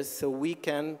of years, so we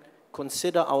can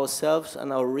consider ourselves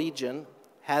and our region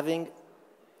having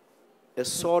a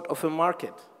sort of a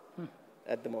market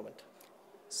at the moment.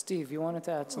 Steve, you wanted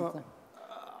to add something?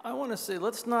 Well, I want to say,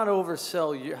 let's not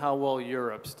oversell how well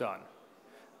Europe's done.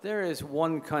 There is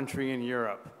one country in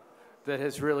Europe that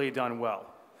has really done well.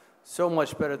 So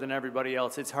much better than everybody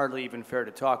else, it's hardly even fair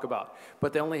to talk about.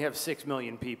 But they only have 6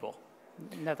 million people.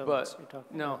 Netherlands, you're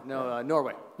talking about.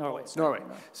 Norway. Norway. Norway.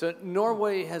 So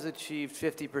Norway has achieved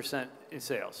 50% in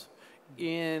sales.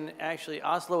 In actually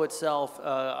Oslo itself,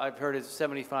 I've heard it's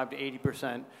 75 to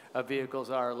 80% of vehicles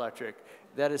are electric.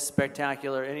 That is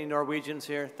spectacular. Any Norwegians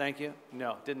here? Thank you.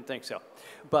 No, didn't think so.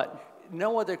 But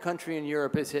no other country in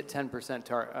Europe has hit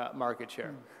 10% market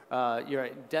share. You're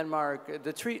right. Denmark,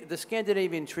 the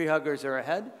Scandinavian tree huggers are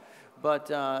ahead, but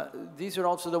these are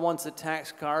also the ones that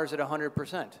tax cars at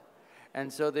 100%.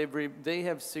 And so they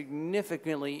have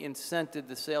significantly incented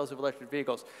the sales of electric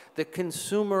vehicles. The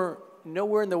consumer,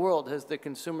 nowhere in the world has the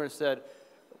consumer said,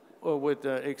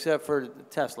 except for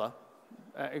Tesla,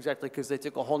 exactly, because they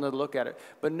took a whole nother look at it.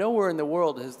 But nowhere in the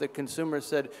world has the consumer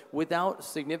said, without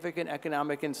significant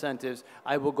economic incentives,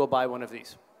 I will go buy one of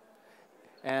these.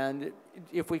 And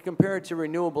if we compare it to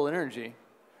renewable energy,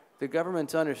 the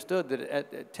government's understood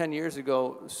that 10 years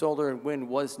ago, solar and wind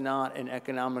was not an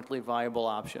economically viable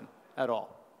option at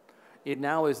all. It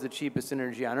now is the cheapest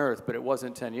energy on earth, but it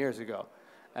wasn't 10 years ago.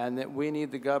 And that we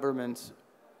need the governments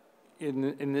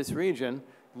in this region,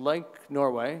 like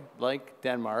Norway, like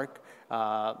Denmark,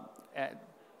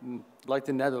 like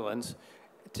the Netherlands,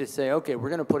 to say, okay, we're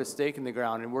going to put a stake in the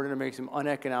ground and we're going to make some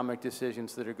uneconomic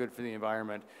decisions that are good for the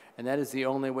environment. And that is the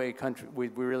only way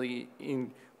we've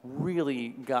really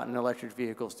gotten electric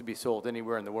vehicles to be sold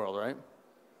anywhere in the world, right?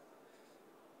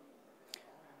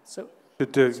 So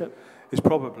is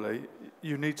probably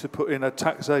you need to put in a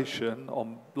taxation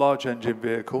on large engine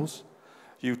vehicles.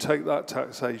 You take that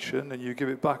taxation and you give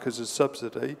it back as a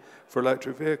subsidy for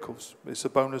electric vehicles. It's a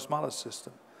bonus-malus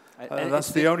system. And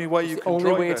that's the only way you can drive it. It's the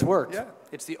only way it's worked. Yeah.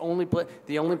 It's the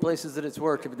only places that it's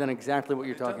worked have done exactly what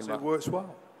you're talking about. It works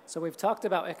well. So we've talked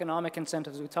about economic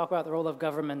incentives. We talked about the role of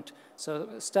government. So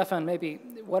Stefan, maybe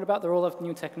what about the role of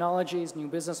new technologies, new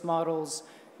business models?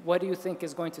 What do you think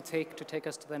is going to take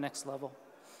us to the next level?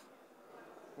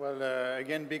 Well,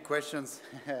 again, big questions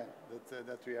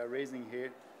that we are raising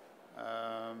here.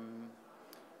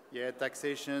 Yeah,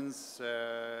 taxations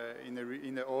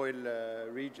in the oil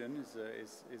region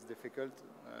is difficult.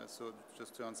 So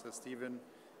just to answer Stephen,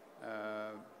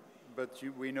 but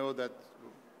we know that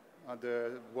at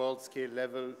the world scale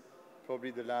level, probably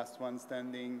the last one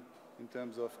standing in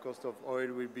terms of cost of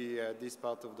oil will be this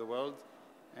part of the world.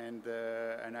 And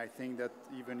I think that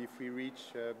even if we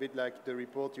reach a bit like the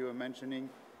report you were mentioning,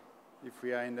 if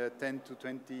we are in the 10 to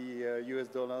 20 US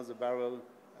dollars a barrel,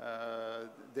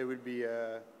 there will be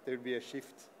a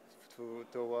shift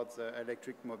towards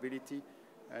electric mobility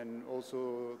and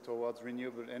also towards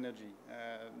renewable energy.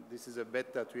 This is a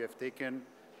bet that we have taken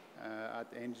at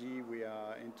ENGIE. We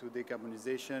are into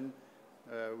decarbonization.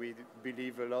 We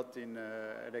believe a lot in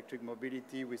electric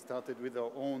mobility. We started with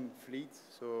our own fleet,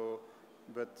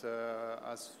 but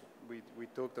as we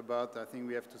talked about, I think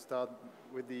we have to start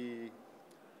with the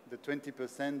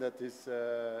 20% that is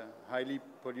highly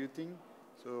polluting.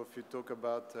 So if you talk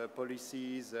about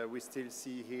policies, we still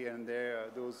see here and there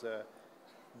those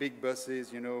big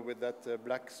buses, with that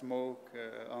black smoke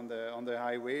on the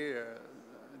highway.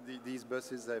 These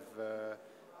buses have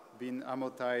been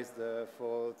amortized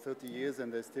for 30 years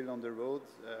and they're still on the road.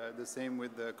 The same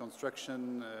with the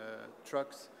construction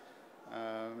trucks.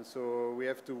 So we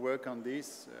have to work on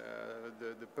this,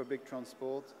 the public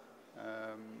transport.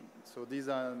 So these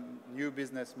are new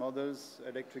business models,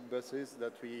 electric buses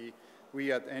that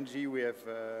we at ENGIE we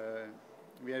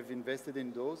have invested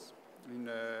in those in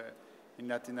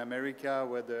Latin America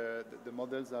where the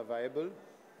models are viable.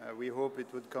 We hope it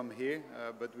would come here,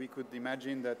 but we could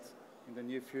imagine that in the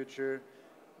near future,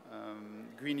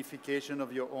 greenification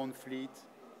of your own fleet,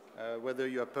 whether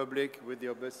you are public with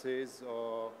your buses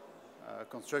or a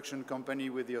construction company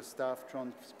with your staff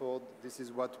transport. This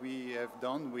is what we have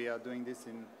done. We are doing this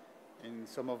in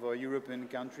some of our European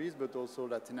countries, but also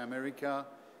Latin America.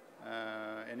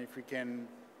 And if we can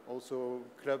also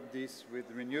club this with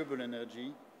renewable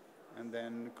energy and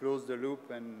then close the loop,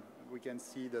 and we can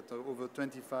see that over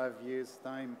 25 years'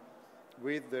 time,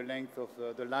 with the length of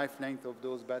the life length of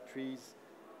those batteries,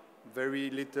 very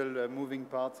little moving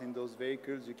parts in those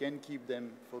vehicles, you can keep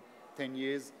them for 10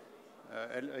 years.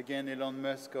 Again, Elon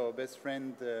Musk, our best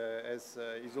friend, is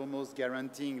almost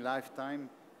guaranteeing lifetime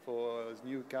for his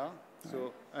new car,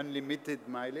 so unlimited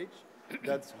mileage.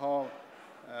 That's how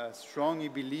strong he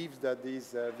believes that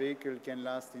this vehicle can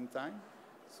last in time.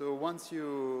 So once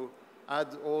you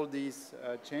add all these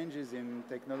changes in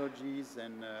technologies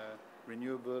and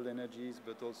renewable energies,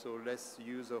 but also less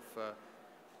use of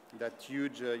that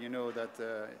huge,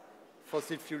 that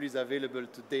fossil fuel is available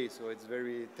today, so it's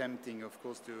very tempting, of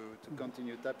course, to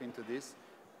continue tap into this.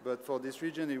 But for this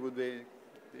region,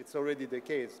 it's already the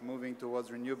case. Moving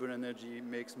towards renewable energy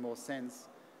makes more sense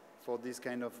for this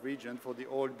kind of region, for the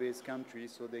oil-based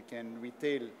countries, so they can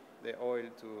retail their oil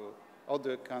to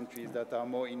other countries that are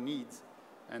more in need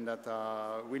and that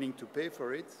are willing to pay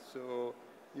for it. So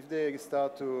if they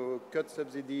start to cut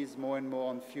subsidies more and more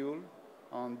on fuel,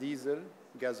 on diesel,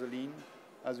 gasoline,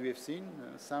 as we have seen.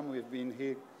 Some we've been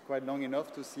here quite long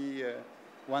enough to see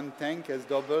one tank has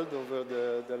doubled over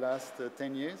the last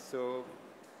 10 years. So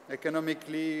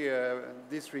economically,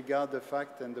 disregard the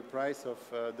fact and the price of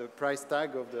the price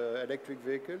tag of the electric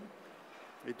vehicle.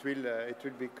 It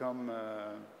will become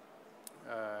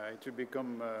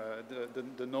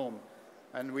the norm.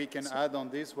 And we can add on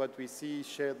this what we see,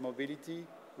 shared mobility.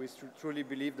 We truly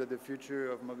believe that the future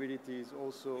of mobility is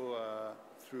also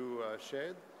through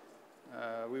shared.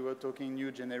 We were talking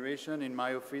new generation. In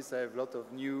my office, I have a lot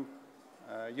of new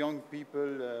young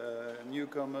people,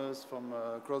 newcomers from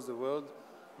across the world.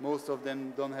 Most of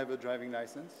them don't have a driving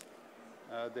license.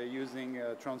 They're using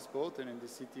transport, and in the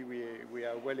city we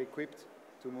are well equipped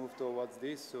to move towards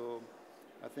this. So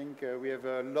I think we have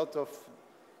a lot of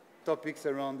topics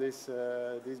around these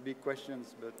big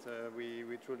questions, but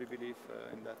we truly believe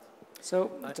in that.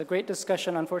 So it's a great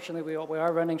discussion. Unfortunately, we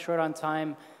are running short on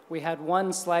time. We had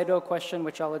one Slido question,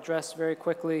 which I'll address very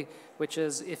quickly, which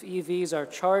is if EVs are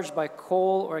charged by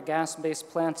coal or gas-based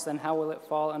plants, then how will it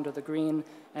fall under the green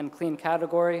and clean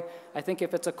category? I think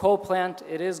if it's a coal plant,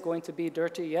 it is going to be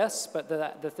dirty, yes, but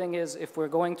the thing is, if we're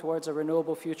going towards a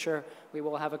renewable future, we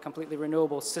will have a completely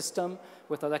renewable system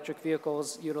with electric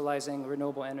vehicles utilizing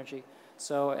renewable energy.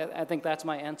 So I think that's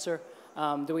my answer.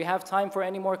 Do we have time for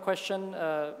any more question?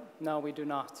 No, we do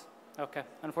not. Okay,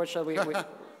 unfortunately, we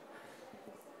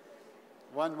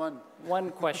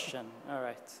One question, all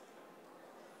right.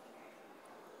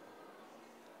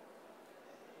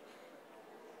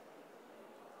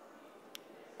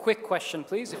 Quick question,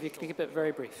 please, if you can keep it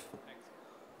very brief.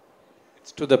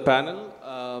 It's to the panel.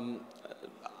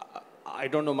 I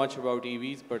don't know much about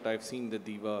EVs, but I've seen the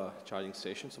Diva charging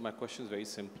station. So my question is very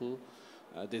simple.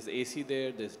 There's AC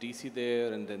there, there's DC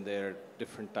there, and then there are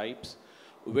different types.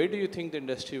 Where do you think the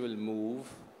industry will move?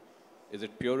 Is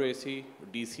it pure AC,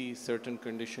 DC, certain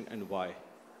condition, and why?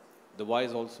 The why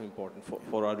is also important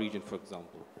for our region, for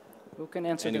example. Who can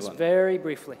answer this very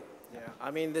briefly? Yeah,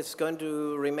 I mean, this is going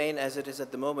to remain as it is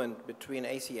at the moment between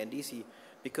AC and DC,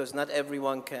 because not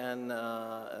everyone can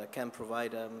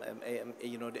provide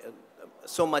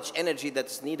so much energy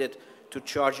that's needed to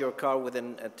charge your car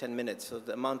within 10 minutes. So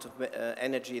the amount of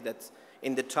energy that's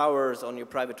in the towers on your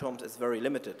private homes is very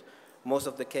limited. Most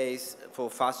of the case for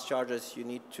fast chargers, you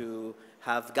need to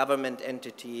have government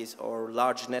entities or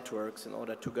large networks in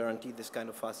order to guarantee this kind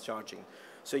of fast charging.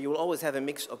 So you will always have a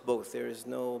mix of both. There is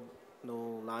no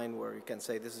line where you can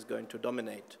say this is going to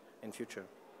dominate in future.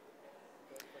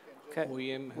 Okay.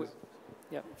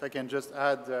 If I can just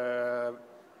add,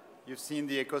 you've seen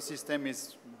the ecosystem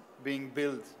is being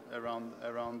built around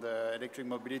electric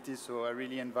mobility, so I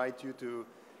really invite you to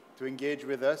engage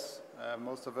with us.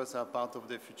 Most of us are part of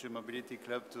the Future Mobility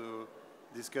Club to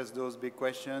discuss those big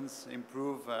questions,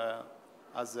 improve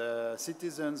as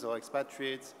citizens or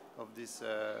expatriates of this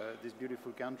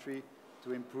beautiful country,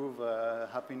 to improve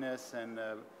happiness and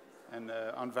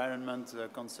environment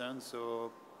concerns.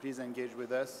 So please engage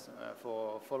with us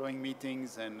for following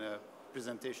meetings and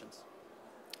presentations.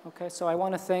 Okay, so I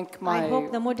want to thank my... I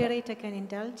hope the moderator can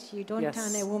indulge. You don't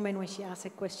turn a woman when she asks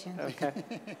a question. Okay.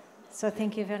 So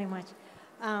thank you very much.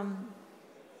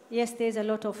 Yes, there's a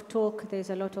lot of talk. There's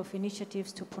a lot of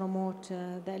initiatives to promote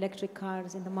the electric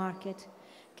cars in the market.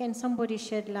 Can somebody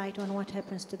shed light on what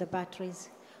happens to the batteries?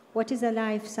 What is the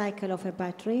life cycle of a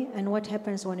battery, and what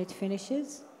happens when it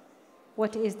finishes?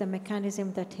 What is the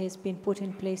mechanism that has been put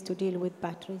in place to deal with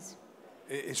batteries?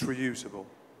 It's reusable.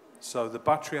 So the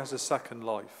battery has a second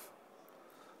life.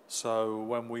 So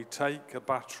when we take a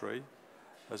battery,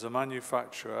 as a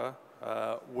manufacturer,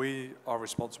 we are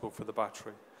responsible for the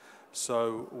battery.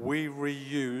 So we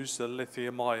reuse the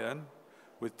lithium ion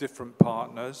with different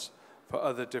partners for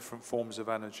other different forms of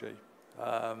energy.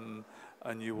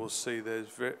 And you will see there's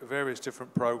various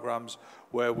different programs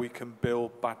where we can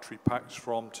build battery packs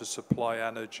from to supply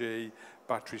energy,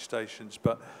 battery stations.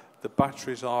 But the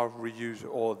batteries are reusable,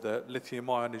 or the lithium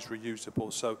ion is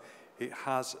reusable. So it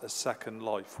has a second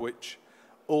life, which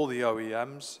all the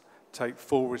OEMs take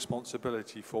full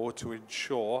responsibility for to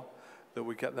ensure that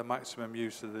we get the maximum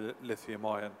use of the lithium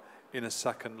ion in a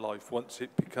second life once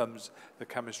it becomes, the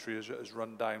chemistry has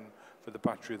run down for the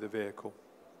battery of the vehicle.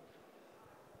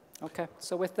 Okay,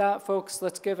 so with that, folks,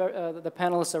 let's give the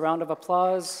panelists a round of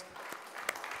applause.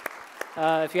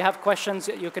 If you have questions,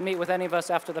 you can meet with any of us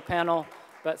after the panel,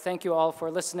 but thank you all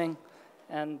for listening,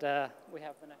 and we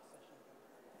have the next.